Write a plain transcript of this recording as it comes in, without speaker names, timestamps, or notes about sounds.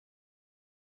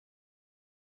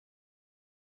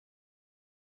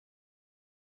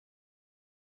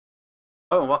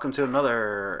Hello and welcome to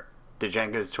another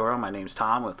Django tutorial. My name is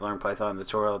Tom with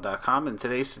LearnPythonTutorial.com. In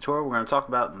today's tutorial we're going to talk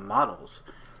about models.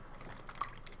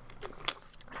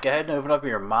 Go ahead and open up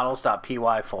your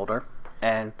models.py folder,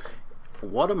 and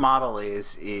what a model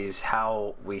is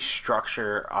how we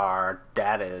structure our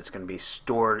data that's going to be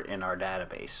stored in our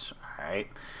database. Alright,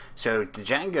 so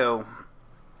Django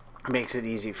makes it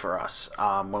easy for us.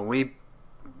 When we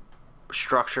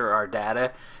structure our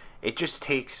data, it just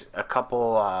takes a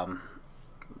couple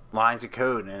lines of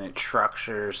code and it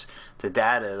structures the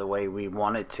data the way we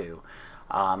want it to.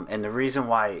 And the reason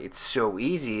why it's so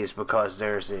easy is because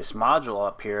there's this module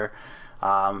up here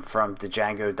from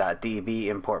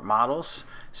django.db.models.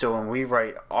 So when we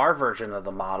write our version of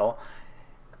the model,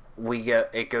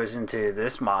 it goes into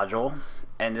this module,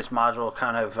 and this module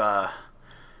kind of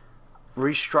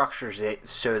restructures it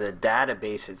so the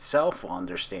database itself will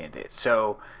understand it.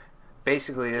 So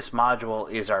basically this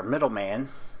module is our middleman.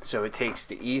 So it takes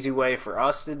the easy way for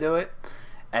us to do it,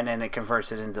 and then it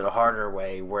converts it into the harder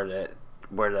way where the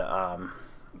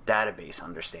database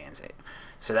understands it.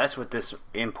 So that's what this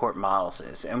import models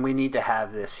is, and we need to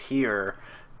have this here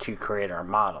to create our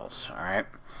models. All right.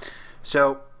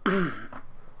 So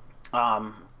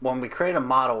when we create a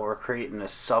model, we're creating a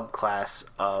subclass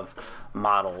of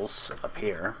models up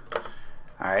here.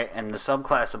 Alright, and the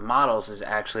subclass of models is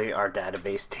actually our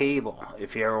database table.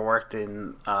 If you ever worked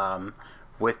in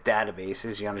with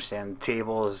databases, you understand the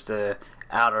table is the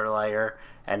outer layer,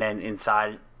 and then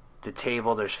inside the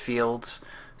table there's fields.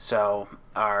 So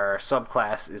our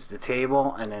subclass is the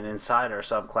table, and then inside our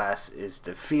subclass is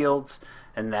the fields,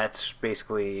 and that's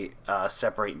basically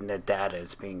separating the data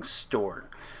that's being stored.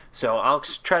 So I'll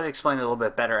try to explain it a little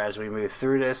bit better as we move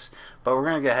through this, but we're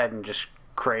going to go ahead and just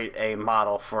create a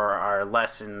model for our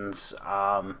lessons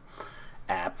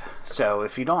app. So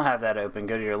if you don't have that open,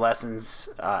 go to your lessons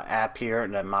app here,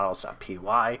 and then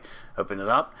models.py, open it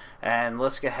up, and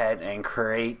let's go ahead and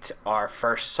create our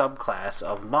first subclass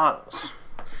of models.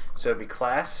 So it'll be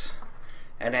class,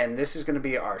 and then this is going to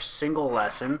be our single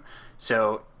lesson.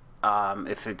 So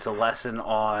if it's a lesson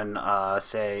on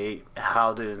say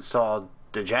how to install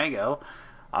Django,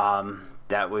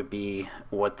 that would be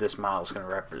what this model is going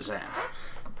to represent.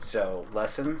 So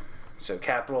lesson, so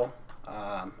capital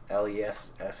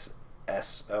LESSON,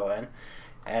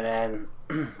 and then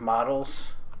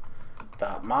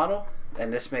models.model,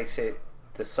 and this makes it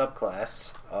the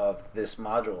subclass of this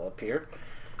module up here.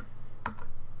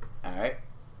 Alright,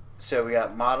 so we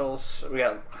got models, we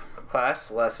got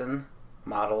class, lesson,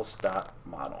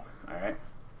 models.model. Alright,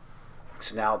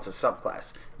 so now it's a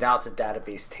subclass. Now it's a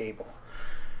database table.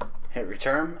 Hit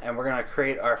return, and we're going to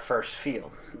create our first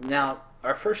field. Now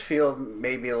our first field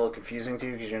may be a little confusing to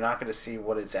you because you're not going to see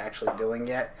what it's actually doing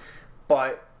yet,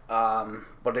 but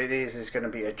what it is going to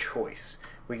be a choice.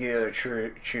 We can either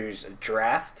choose a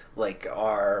draft, like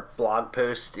our blog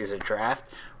post is a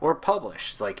draft, or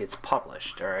published, like it's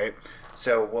published. Alright,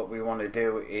 so what we want to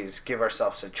do is give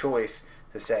ourselves a choice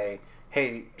to say,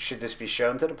 hey, should this be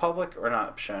shown to the public or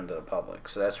not shown to the public?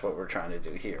 So that's what we're trying to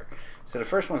do here. So the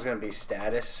first one's going to be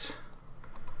status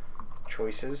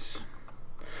choices.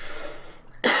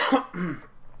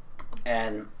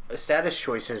 And status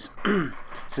choices,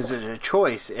 since it's a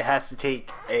choice, it has to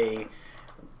take a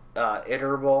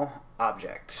iterable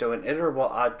object. So an iterable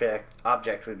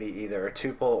object would be either a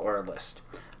tuple or a list.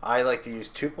 I like to use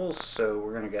tuples, so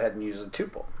we're going to go ahead and use a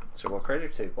tuple. So we'll create a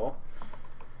tuple,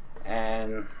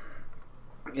 and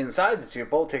inside the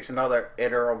tuple it takes another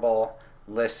iterable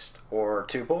list or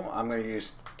tuple. I'm going to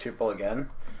use tuple again.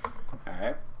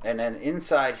 Alright, and then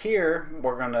inside here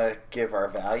we're going to give our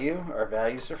value. Our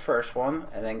value is the first one,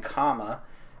 and then comma,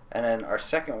 and then our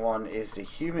second one is the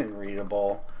human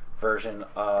readable version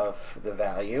of the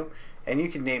value, and you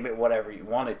can name it whatever you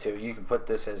want it to. You can put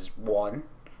this as 1,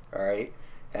 alright,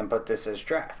 and put this as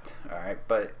draft. Alright,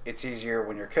 but it's easier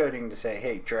when you're coding to say,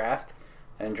 hey, draft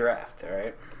and draft.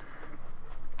 Alright,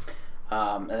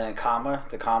 and then comma,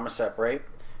 the comma separate.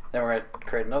 Then we're going to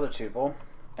create another tuple,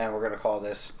 and we're going to call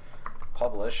this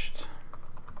published,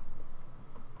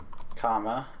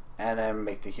 comma, and then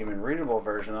make the human readable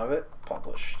version of it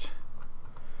published.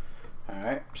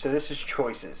 Alright, so this is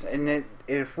choices. And then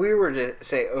if we were to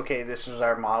say, okay, this is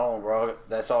our model and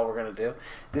that's all we're going to do,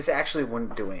 this actually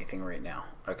wouldn't do anything right now,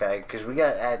 okay? Because we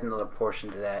got to add another portion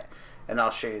to that, and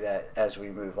I'll show you that as we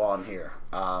move on here.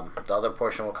 The other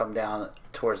portion will come down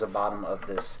towards the bottom of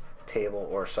this table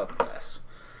or subclass.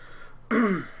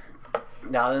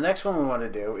 Now the next one we want to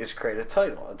do is create a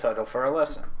title for our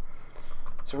lesson.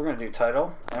 So we're going to do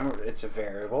title, and it's a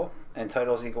variable, and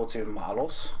title is equal to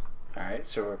models. Alright,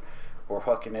 so we're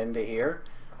hooking into here,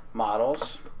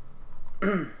 models,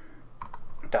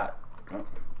 dot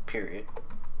period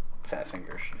fat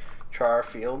fingers char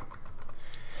field.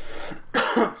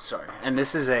 Sorry, and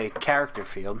this is a character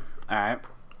field. All right,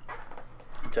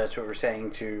 so that's what we're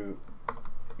saying, to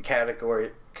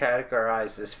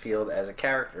categorize this field as a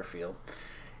character field.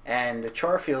 And the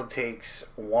char field takes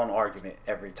one argument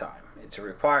every time. It's a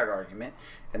required argument,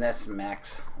 and that's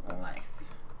max length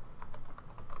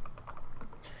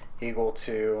equal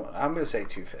to, I'm going to say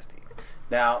 250.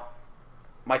 Now,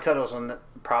 my titles will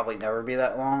probably never be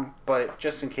that long, but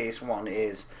just in case one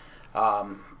is,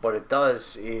 what it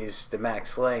does is the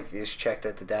max length is checked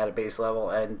at the database level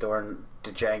and during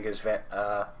the Django's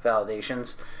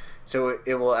validations. So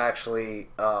it will actually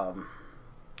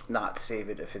not save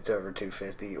it if it's over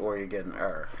 250 or you get an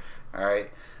error. Alright,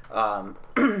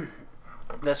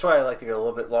 that's why I like to go a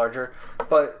little bit larger,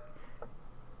 but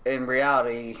in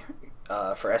reality,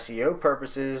 for SEO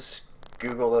purposes,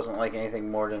 Google doesn't like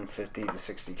anything more than 50 to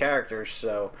 60 characters,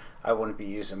 so I wouldn't be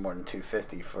using more than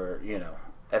 250 for, you know,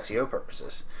 SEO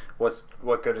purposes.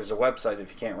 What good is a website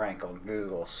if you can't rank on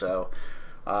Google? So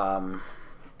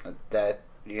that,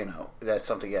 you know, that's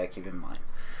something you gotta keep in mind.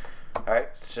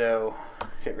 Alright, so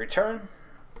hit return.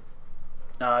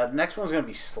 The next one's going to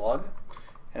be Slug.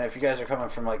 And if you guys are coming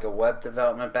from like a web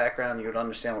development background, you would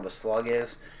understand what a slug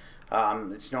is.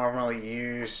 It's normally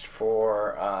used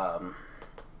for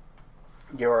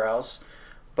URLs,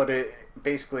 but it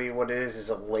basically what it is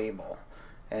a label,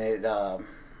 and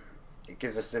it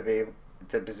gives us I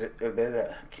can't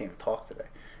even talk today.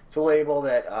 It's a label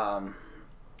that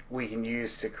we can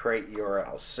use to create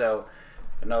URLs. So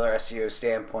another SEO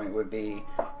standpoint would be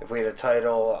if we had a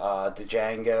title, the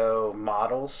Django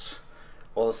models.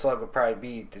 Well, the slug would probably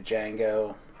be the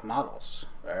Django models.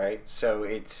 All right, so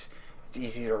it's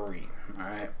easy to read. All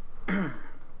right.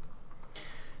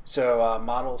 So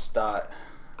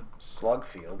models.slug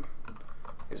field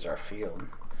is our field,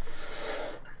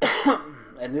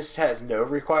 and this has no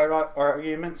required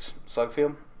arguments, slug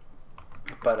field.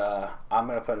 But I'm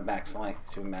going to put a max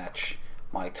length to match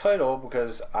my title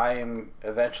because I am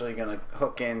eventually going to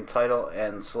hook in title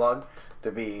and slug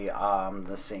to be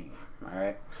the same. All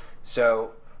right.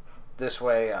 So this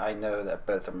way I know that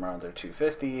both of them are under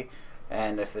 250,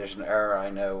 and if there's an error,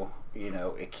 I know, you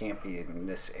know, it can't be in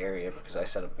this area because I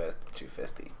set up both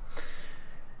 250.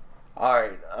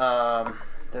 Alright,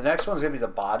 the next one's going to be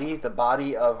the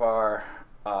body of our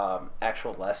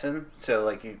actual lesson. So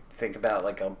like you think about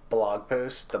like a blog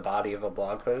post, the body of a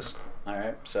blog post.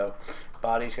 Alright, so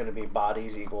body's going to be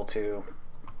bodies equal to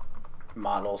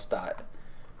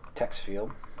models.text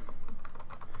field.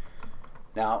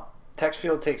 Now, text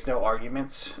field takes no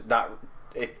arguments.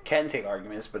 It can take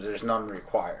arguments, but there's none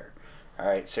required. All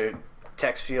right, so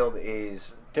text field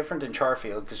is different than char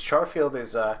field because char field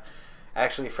is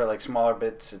actually for like smaller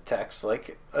bits of text,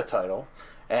 like a title,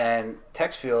 and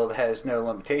text field has no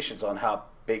limitations on how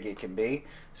big it can be.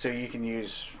 So you can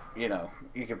use, you know,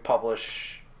 you can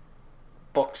publish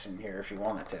books in here if you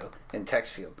wanted to in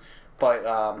text field. But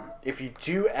if you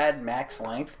do add max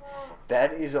length,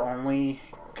 that is only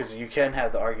because you can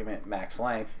have the argument max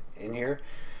length in here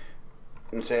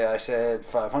and say I said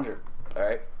 500. All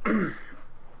right.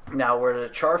 Now where the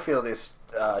char field is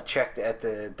checked at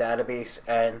the database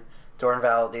and during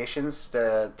validations,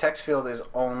 the text field is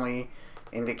only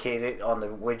indicated on the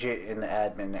widget in the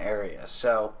admin area.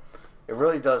 So it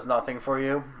really does nothing for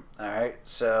you. All right.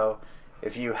 So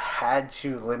if you had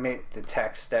to limit the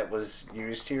text that was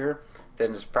used here,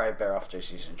 then it's probably better off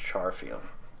just using char field.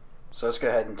 So let's go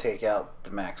ahead and take out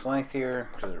the max length here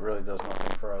because it really does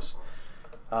nothing for us.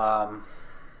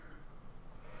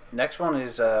 Next one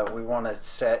is we want to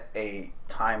set a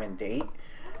time and date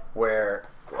where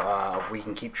we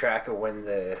can keep track of when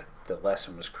the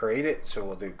lesson was created. So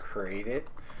we'll do created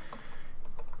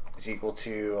is equal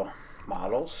to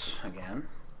models again,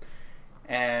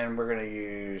 and we're going to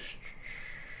use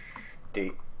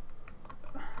date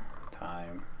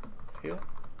time field.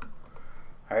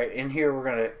 All right, in here we're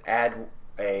going to add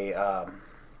a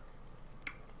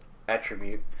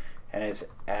attribute, and it's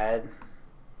add.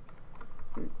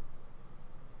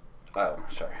 Oh,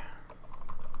 sorry.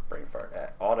 Brain fart.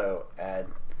 Auto add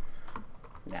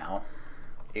now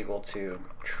equal to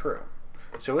true.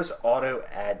 So what's auto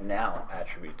add now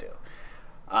attribute do?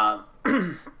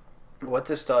 What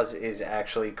this does is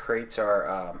actually creates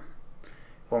our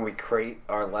when we create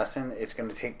our lesson, it's going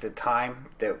to take the time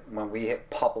that when we hit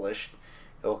published,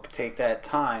 it will take that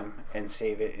time and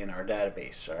save it in our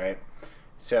database. All right.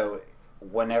 So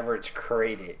whenever it's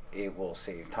created, it will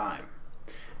save time.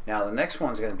 Now the next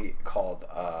one's going to be called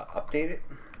updated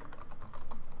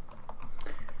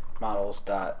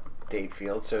models.date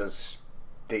field. So it's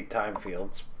date time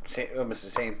fields, almost the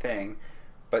same thing,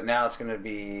 but now it's going to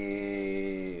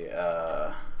be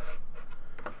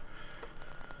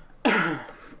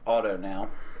auto now.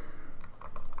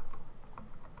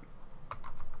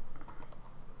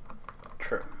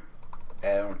 True.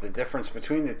 And the difference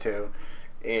between the two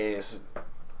is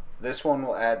this one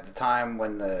will add the time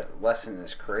when the lesson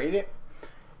is created,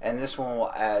 and this one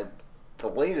will add the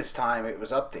latest time it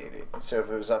was updated. So if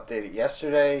it was updated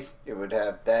yesterday, it would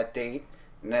have that date,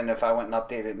 and then if I went and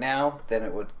updated now, then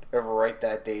it would overwrite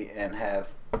that date and have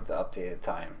the updated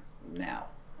time now.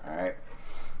 Alright,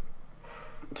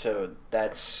 so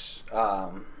that's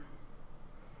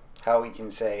how we can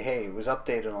say, hey, it was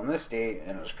updated on this date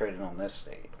and it was created on this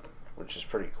date, which is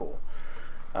pretty cool.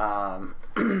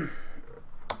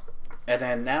 And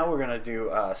then now we're going to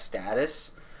do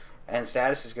status, and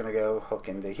status is going to go hook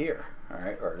into here.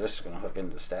 Alright, or this is going to hook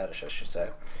into status, I should say.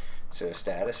 So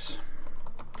status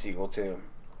is equal to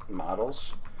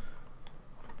models.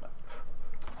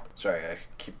 Sorry, I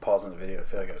keep pausing the video. I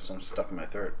feel like I have something stuck in my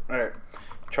throat. Alright,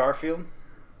 char field.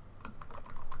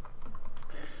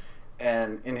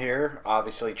 And in here,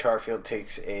 obviously, char field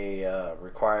takes a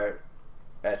required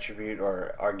attribute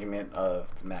or argument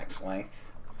of the max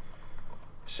length.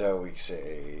 So we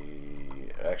say,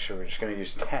 actually, we're just going to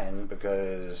use 10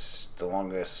 because the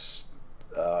longest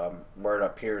word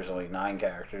up here is only 9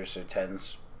 characters, so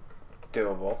 10's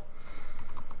doable.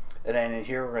 And then in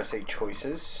here, we're going to say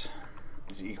choices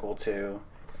is equal to,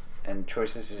 and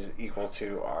choices is equal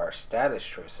to our status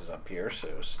choices up here.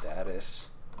 So status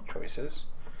choices.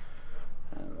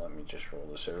 And let me just roll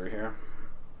this over here.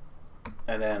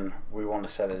 And then we want to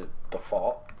set a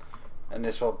default, and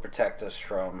this will protect us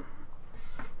from,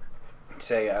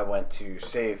 say I went to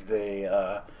save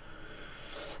the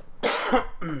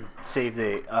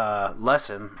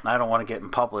lesson. I don't want to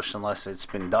get published unless it's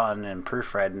been done and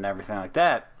proofread and everything like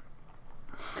that.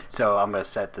 So I'm going to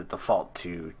set the default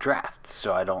to draft,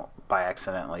 so I don't by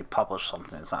accidentally publish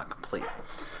something that's not complete.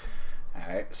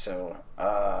 Alright, so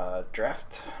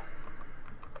draft,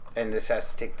 and this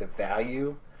has to take the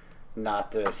value,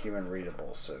 not the human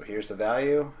readable. So here's the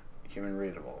value, human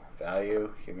readable,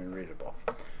 value, human readable.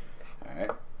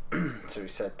 Alright, so we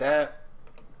set that,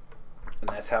 and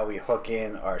that's how we hook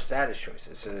in our status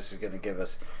choices. So this is going to give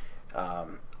us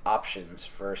options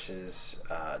versus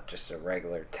just a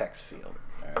regular text field.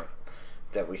 Alright,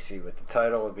 that we see with the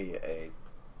title would be a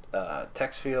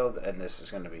text field, and this is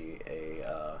going to be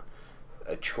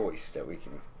a choice that we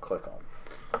can click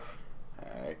on.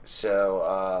 Alright,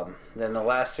 so then the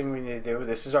last thing we need to do,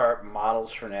 this is our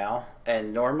models for now,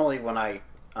 and normally when I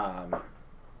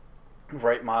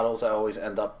write models, I always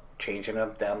end up changing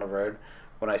them down the road.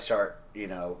 When I start,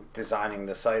 designing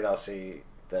the site, I'll see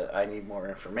that I need more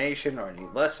information or I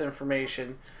need less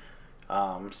information,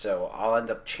 so I'll end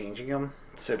up changing them.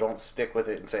 So don't stick with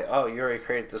it and say, oh, you already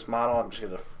created this model, I'm just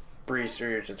going to breeze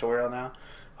through your tutorial now.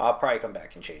 I'll probably come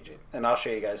back and change it, and I'll show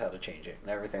you guys how to change it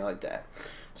and everything like that.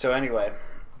 So anyway,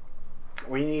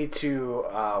 we need to,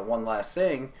 one last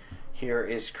thing here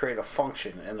is create a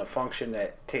function, and a function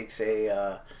that takes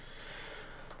a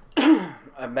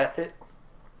method,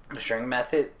 a string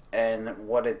method, and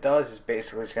what it does is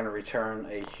basically it's going to return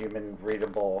a human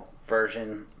readable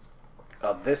version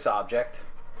of this object.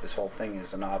 This whole thing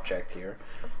is an object here,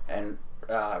 and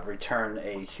return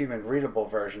a human readable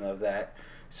version of that.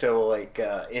 So like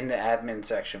in the admin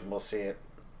section, we'll see it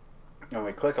when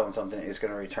we click on something, it's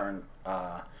going to return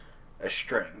a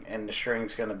string, and the string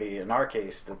is going to be, in our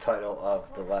case, the title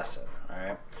of the lesson.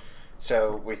 Alright,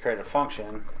 so we create a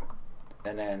function,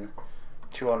 and then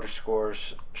 2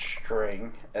 underscores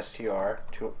string str,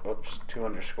 two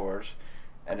underscores,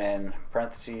 and then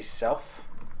parentheses self.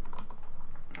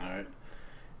 Alright,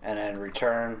 and then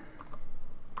return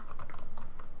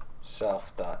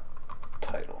self dot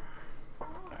title.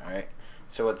 Alright,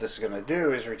 so what this is going to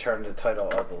do is return the title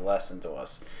of the lesson to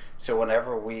us. So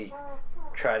whenever we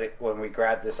when we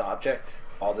grab this object,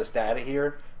 all this data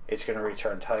here, it's going to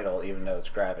return title even though it's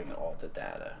grabbing all the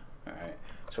data. Alright,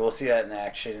 so we'll see that in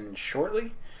action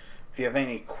shortly. If you have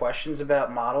any questions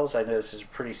about models, I know this is a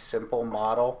pretty simple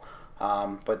model,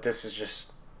 but this is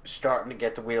just starting to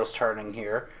get the wheels turning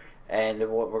here. And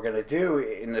what we're going to do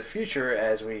in the future,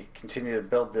 as we continue to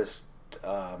build this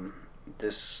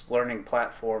this learning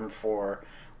platform for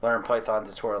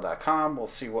learnpythontutorial.com, we'll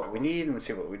see what we need and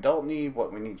see what we don't need,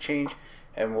 what we need to change,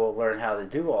 and we'll learn how to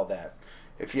do all that.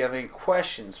 If you have any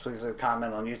questions, please leave a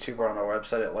comment on YouTube or on our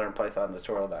website at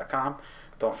learnpythontutorial.com.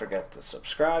 Don't forget to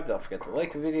subscribe, don't forget to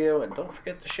like the video, and don't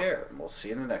forget to share. And we'll see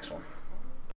you in the next one.